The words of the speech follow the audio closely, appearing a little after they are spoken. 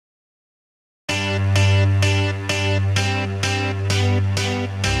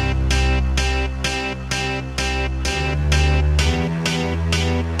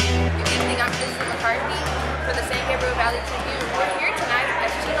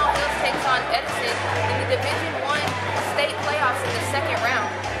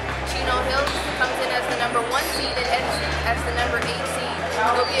seed in Edison as the number 8 seed.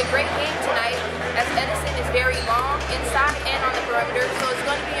 It'll be a great game tonight as Edison is very long inside and on the perimeter, so it's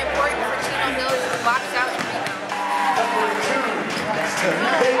going to be important for Chino Hills to box out and rebound. Tonight's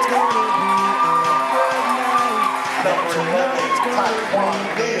gonna be a good night. Tonight's gonna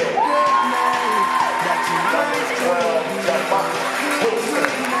be a good night. Tonight's gonna be a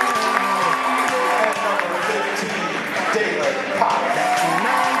good night. And number 15, David Pop.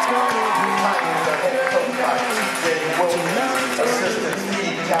 Tonight's gonna be a good Tonight's assistant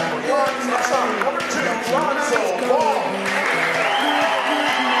Steve Captain. Number 2, Lonzo Ball.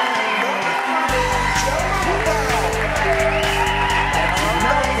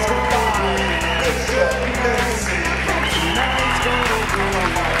 Bishop Mency.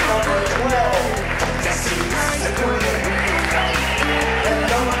 Number 12, and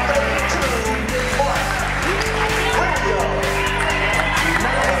number 32,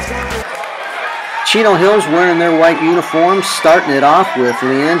 Chino Hills wearing their white uniforms, starting it off with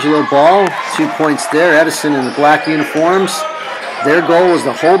LeAngelo Ball, 2 points there. Edison in the black uniforms. Their goal was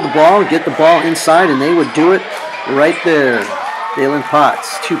to hold the ball, get the ball inside, and they would do it right there. Dalen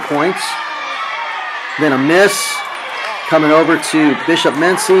Potts, 2 points. Then a miss coming over to Bishop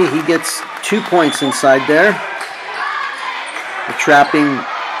Mency. He gets 2 points inside there. The trapping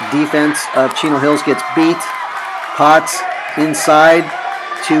defense of Chino Hills gets beat. Potts inside.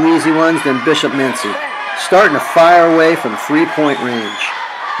 2 easy ones, then Bishop Mency. Starting to fire away from 3-point range.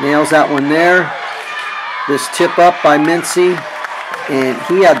 Nails that one there. This tip up by Mency, and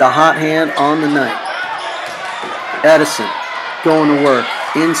he had the hot hand on the night. Edison going to work.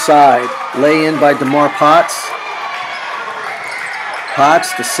 Inside. Lay in by DeMar Potts.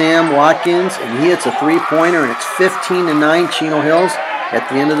 Potts to Sam Watkins, and he hits a 3-pointer, and it's 15-9 Chino Hills at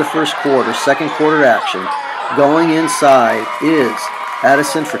the end of the first quarter. Second quarter action. Going inside is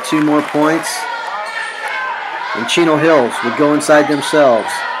Edison for 2 more points. And Chino Hills would go inside themselves.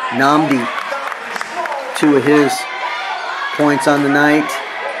 Namdi, 2 of his points on the night.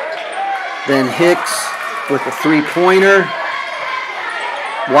 Then Hicks with a 3-pointer.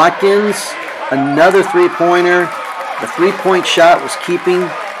 Watkins, another 3-pointer. The 3-point shot was keeping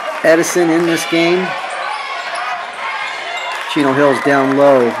Edison in this game. Chino Hills down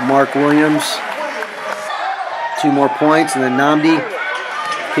low. Mark Williams, 2 more points. And then Namdi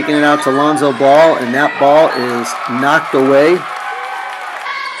kicking it out to Lonzo Ball, and that ball is knocked away.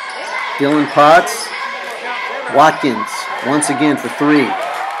 Dylan Potts. Watkins once again for 3.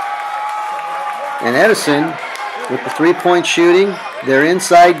 And Edison with the 3-point shooting. Their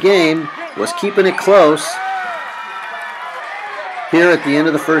inside game was keeping it close here at the end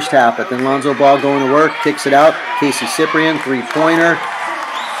of the first half. But then Lonzo Ball going to work, kicks it out. Casey Cyprian, 3-pointer.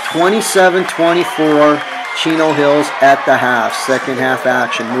 27-24. Chino Hills at the half. Second half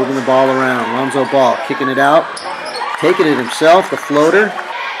action. Moving the ball around. Lonzo Ball kicking it out. Taking it himself. The floater.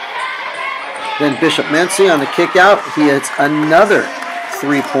 Then Bishop Mency on the kick out. He hits another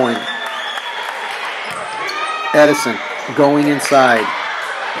 3-pointer. Edison going inside.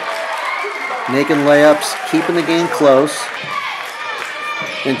 Making layups. Keeping the game close.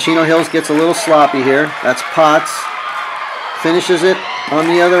 Then Chino Hills gets a little sloppy here. That's Potts. Finishes it on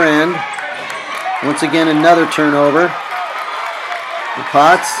the other end. Once again, another turnover. And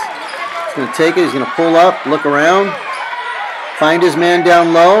Potts is going to take it. He's going to pull up, look around, find his man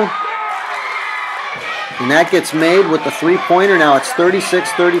down low. And that gets made with the 3-pointer. Now it's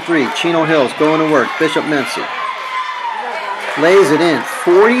 36-33. Chino Hills going to work. Bishop Mency lays it in.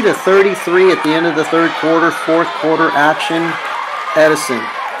 40-33 at the end of the third quarter. Fourth quarter action. Edison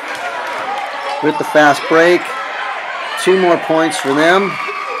with the fast break. 2 more points for them.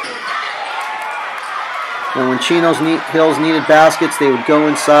 And when Chino Hills needed baskets, they would go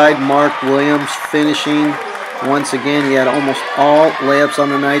inside. Mark Williams finishing. Once again, he had almost all layups on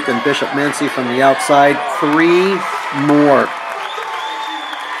the night. Then Bishop Mency from the outside. 3 more.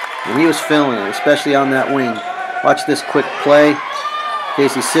 And he was feeling it, especially on that wing. Watch this quick play.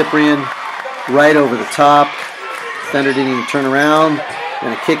 Casey Cyprian right over the top. Defender didn't even turn around.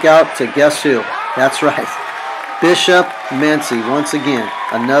 And a kick out to guess who? That's right. Bishop Mency once again.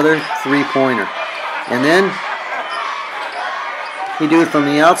 Another 3-pointer. And then he do it from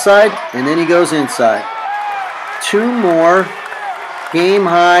the outside, and then he goes inside. 2 more. Game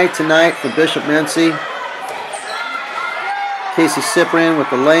high tonight for Bishop Mency. Casey Cyprian with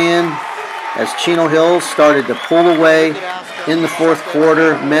the lay-in as Chino Hills started to pull away in the fourth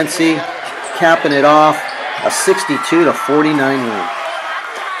quarter. Mency capping it off, a 62-49 win.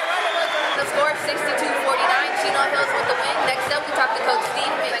 The score 62-49. Chino Hills with the win. Next up, we talk to Coach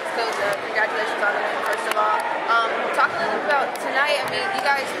Steve. Thanks, Coach. Congratulations on the win, first of all. Talk a little bit about tonight. I mean, you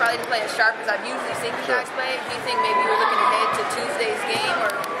guys probably play as sharp as I've usually seen you guys play. Do you think maybe you're looking ahead to Tuesday's game,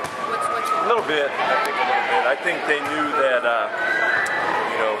 or what's a little bit? I think a little bit. I think they knew that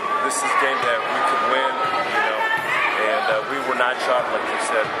you know, this is a game that we could win. You know, and we were not sharp, like you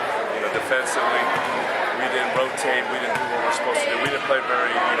said. You know, defensively, we didn't rotate. We didn't do what we're supposed to do. We didn't play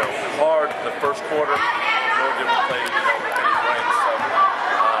very, you know, hard the first quarter, nor did we play, you know, with any brains. So,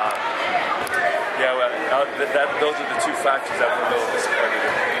 yeah, well, those are the two factors that we're a little disappointed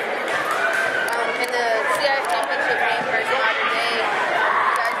in. In the CIF championship game versus Notre Dame,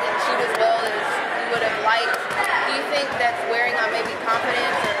 you guys didn't shoot as well as you would have liked. Do you think that's wearing on maybe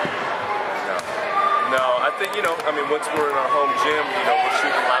confidence? Or? No, I think, you know, I mean, once we're in our home gym, you know, we're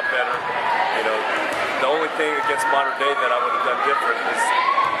shooting a lot better. You know, the only thing against Modern Day that I would have done different is,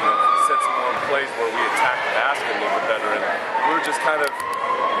 you know, set some more plays where we attacked the basket a little bit better. And we were just kind of,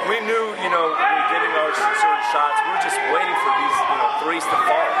 we knew, you know, we were getting our certain shots. We were just waiting for these, you know, threes to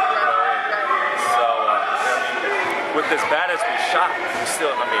fall. You know? So, I mean, with as bad as we shot, we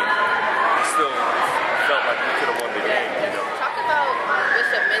still, I mean, we still felt like we could have won the game. You know? Talk about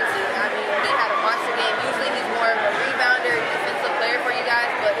Bishop Mency. I mean, he had a monster game. Usually he's more of a rebounder, defensive player for you guys,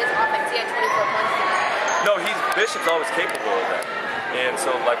 but his offense, he had 24 points tonight. No, Bishop's always capable of that. And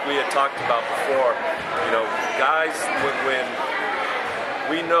so, like we had talked about before, you know, guys, when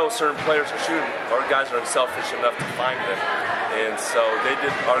we know certain players are shooting, our guys are unselfish enough to find them. And so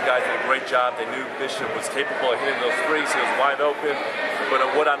our guys did a great job. They knew Bishop was capable of hitting those threes. He was wide open. But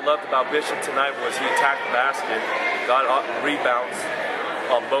what I loved about Bishop tonight was he attacked the basket, got rebounds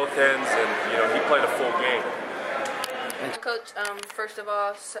on both ends, and, you know, he played a full game. Coach, first of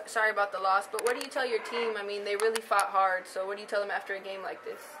all, sorry about the loss, but what do you tell your team? I mean, they really fought hard, so what do you tell them after a game like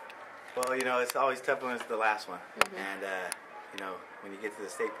this? Well, you know, it's always tough when it's the last one. And, you know, when you get to the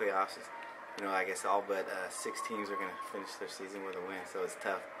state playoffs, you know, I guess all but 6 teams are going to finish their season with a win, so it's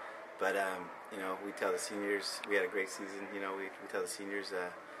tough. But, you know, we tell the seniors we had a great season. You know, we tell the seniors,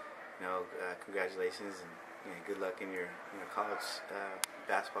 you know, congratulations and, you know, good luck in your college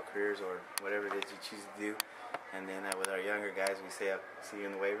basketball careers or whatever it is you choose to do. And then with our younger guys, we say, see you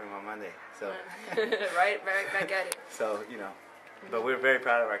in the weight room on Monday. So right back at it. So, you know, but we're very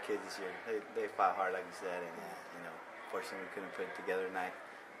proud of our kids this year. They fought hard, like you said, and, you know, fortunately we couldn't put it together tonight.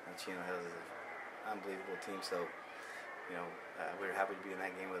 Chino Hills is an unbelievable team, so, you know, we were happy to be in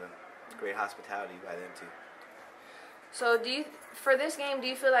that game with them. Great hospitality by them, too. So for this game, do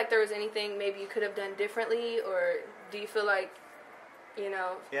you feel like there was anything maybe you could have done differently, or do you feel like, you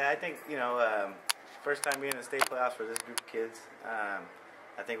know? Yeah, I think, you know, first time being in the state playoffs for this group of kids,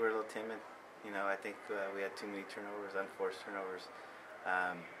 I think we're a little timid. You know, I think we had too many turnovers, unforced turnovers.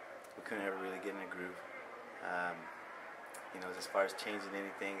 We couldn't ever really get in a groove. You know, as far as changing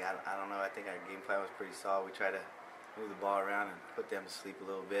anything, I don't know. I think our game plan was pretty solid. We tried to move the ball around and put them to sleep a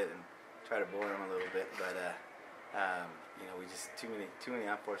little bit and try to bore them a little bit, but you know, we just too many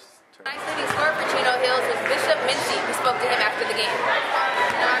unforced turnovers. Nice leading scorer for Chino Hills was Bishop Mency. We spoke to him after the game.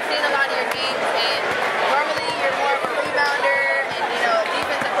 You know, I've seen a lot of your games, and normally you're more of a rebounder and, you know, a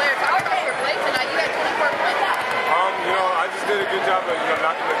defensive player. Talk about your play tonight. You had 24 points. You know, I just did a good job of, you know,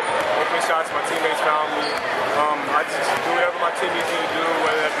 knocking the open shots. My teammates found me. I just do whatever my team needs me to do,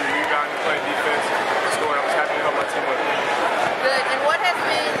 whether that be rebounding, playing defense, scoring. I was happy to help my team with it. Good. And what has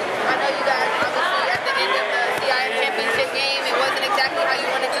been, I know you guys obviously at the end of the CIF championship game, it wasn't exactly how you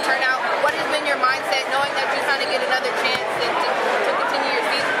wanted to turn out. What has been your mindset knowing that you're trying to get another chance and to continue your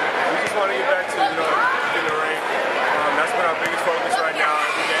season? We just want to get back to, you know, getting the ring. That's been our biggest focus right now.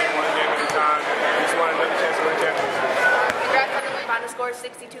 Every game, one game at a time. We just want another chance to win championship. Congrats on the win. Final score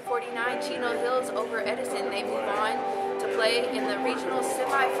 62-49. Chino Hills over Edison. They move on to play in the regional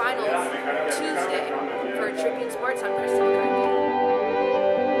semifinals Tuesday. For Tribune Sports, I'm Kristen.